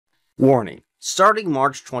Warning. Starting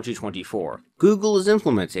March 2024, Google is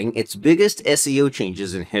implementing its biggest SEO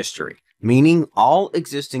changes in history, meaning all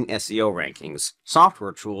existing SEO rankings,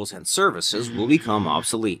 software tools, and services will become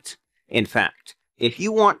obsolete. In fact, if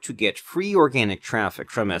you want to get free organic traffic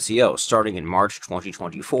from SEO starting in March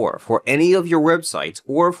 2024 for any of your websites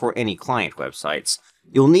or for any client websites,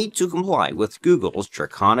 you'll need to comply with Google's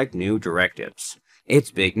draconic new directives. It's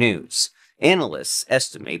big news. Analysts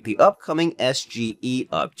estimate the upcoming SGE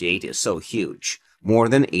update is so huge, more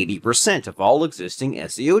than 80% of all existing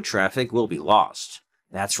SEO traffic will be lost.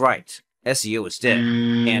 That's right, SEO is dead,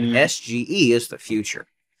 and SGE is the future.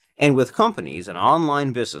 And with companies and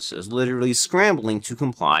online businesses literally scrambling to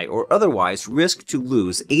comply or otherwise risk to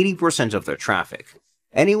lose 80% of their traffic,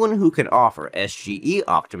 anyone who can offer SGE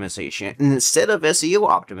optimization instead of SEO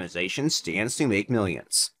optimization stands to make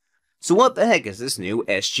millions. So what the heck is this new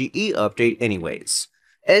SGE update anyways?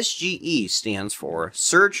 SGE stands for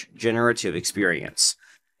Search Generative Experience,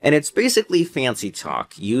 and it's basically fancy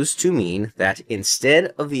talk used to mean that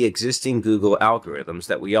instead of the existing Google algorithms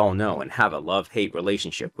that we all know and have a love-hate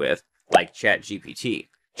relationship with, like ChatGPT,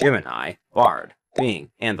 Gemini, Bard, Bing,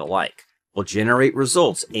 and the like, will generate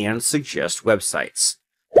results and suggest websites.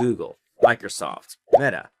 Google, Microsoft,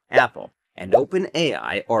 Meta, Apple, and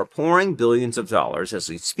OpenAI are pouring billions of dollars as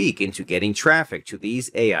we speak into getting traffic to these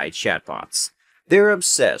AI chatbots. They're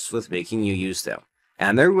obsessed with making you use them,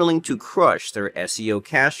 and they're willing to crush their SEO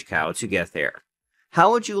cash cow to get there.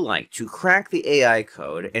 How would you like to crack the AI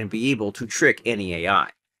code and be able to trick any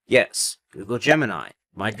AI? Yes, Google Gemini,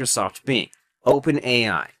 Microsoft Bing,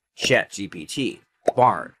 OpenAI, ChatGPT,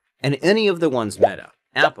 Bard, and any of the ones Meta,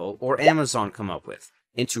 Apple, or Amazon come up with,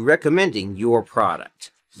 into recommending your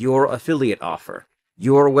product, your affiliate offer,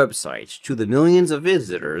 your website to the millions of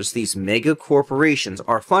visitors these mega corporations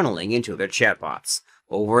are funneling into their chatbots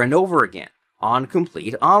over and over again on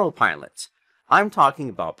complete autopilot. I'm talking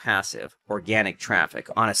about passive, organic traffic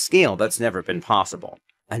on a scale that's never been possible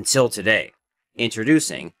until today.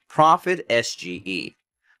 Introducing ProfitSGE.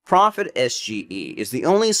 ProfitSGE is the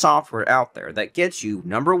only software out there that gets you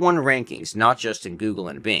 #1 rankings not just in Google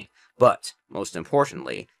and Bing, but, most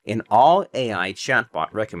importantly, in all AI chatbot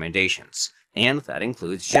recommendations, and that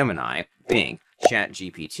includes Gemini, Bing,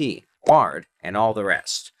 ChatGPT, Bard, and all the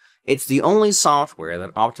rest. It's the only software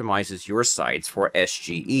that optimizes your sites for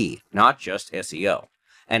SGE, not just SEO,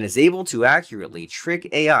 and is able to accurately trick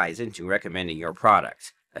AIs into recommending your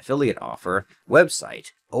product, affiliate offer, website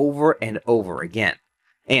over and over again.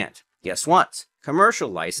 And guess what? Commercial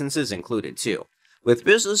licenses included too. With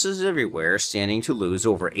businesses everywhere standing to lose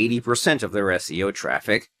over 80% of their SEO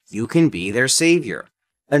traffic, you can be their savior.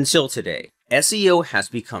 Until today, SEO has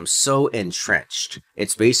become so entrenched,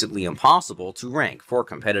 it's basically impossible to rank for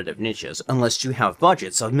competitive niches unless you have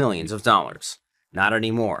budgets of millions of dollars. Not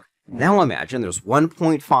anymore. Now imagine there's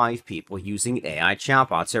 1.5 people using AI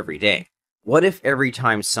chatbots every day. What if every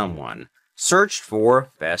time someone searched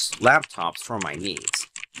for best laptops for my needs,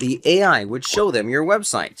 the AI would show them your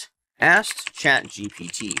website? Asked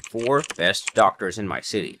ChatGPT for best doctors in my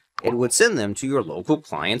city, it would send them to your local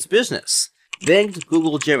client's business. Begged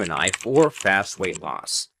Google Gemini for fast weight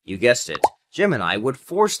loss. You guessed it, Gemini would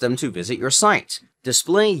force them to visit your site,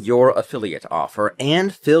 display your affiliate offer,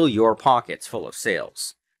 and fill your pockets full of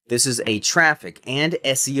sales. This is a traffic and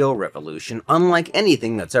SEO revolution unlike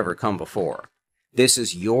anything that's ever come before. This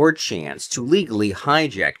is your chance to legally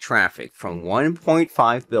hijack traffic from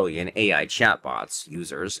 1.5 billion AI chatbots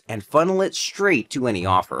users and funnel it straight to any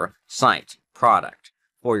offer, site, product,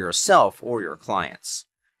 for yourself or your clients.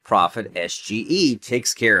 ProfitSGE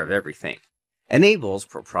takes care of everything. Enables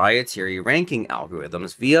proprietary ranking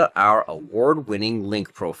algorithms via our award-winning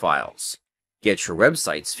link profiles. Get your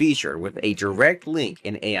websites featured with a direct link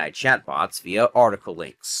in AI chatbots via article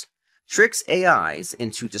links. Tricks AIs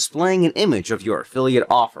into displaying an image of your affiliate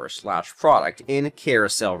offer/product in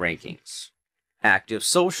carousel rankings. Active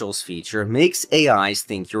Socials feature makes AIs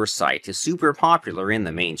think your site is super popular in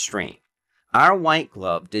the mainstream. Our white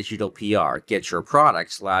glove digital PR gets your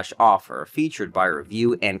product/offer featured by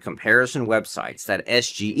review and comparison websites that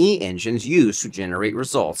SGE engines use to generate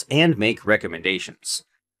results and make recommendations.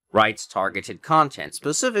 Writes targeted content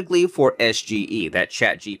specifically for SGE that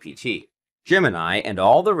ChatGPT, Gemini, and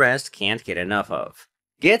all the rest can't get enough of.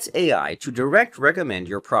 Gets AI to direct recommend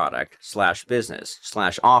your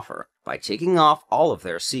product/business/offer by taking off all of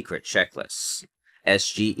their secret checklists.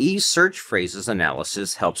 SGE search phrases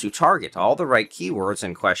analysis helps you target all the right keywords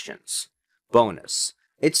and questions. Bonus: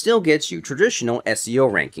 it still gets you traditional SEO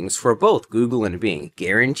rankings for both Google and Bing,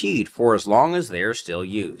 guaranteed for as long as they're still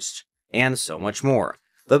used. And so much more.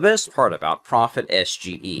 The best part about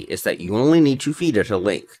ProfitSGE is that you only need to feed it a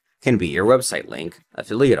link. can be your website link,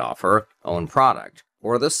 affiliate offer, own product,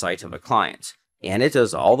 or the site of a client, and it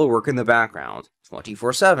does all the work in the background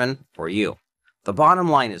 24/7 for you. The bottom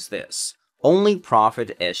line is this: only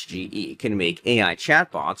ProfitSGE can make AI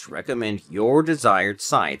chatbots recommend your desired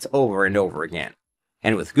sites over and over again.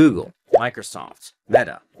 And with Google, Microsoft,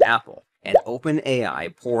 Meta, Apple, and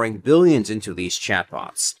OpenAI pouring billions into these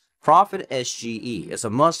chatbots, ProfitSGE is a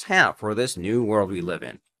must-have for this new world we live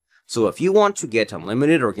in. So if you want to get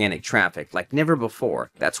unlimited organic traffic like never before,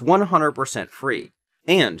 that's 100% free.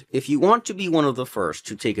 And if you want to be one of the first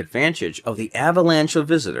to take advantage of the avalanche of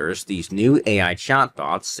visitors these new AI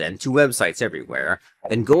chatbots send to websites everywhere,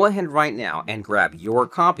 then go ahead right now and grab your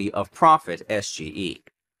copy of ProfitSGE.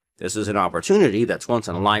 This is an opportunity that's once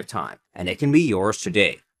in a lifetime, and it can be yours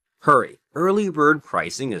today. Hurry, early bird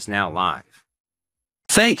pricing is now live.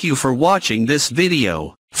 Thank you for watching this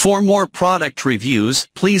video. For more product reviews,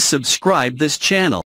 please subscribe this channel.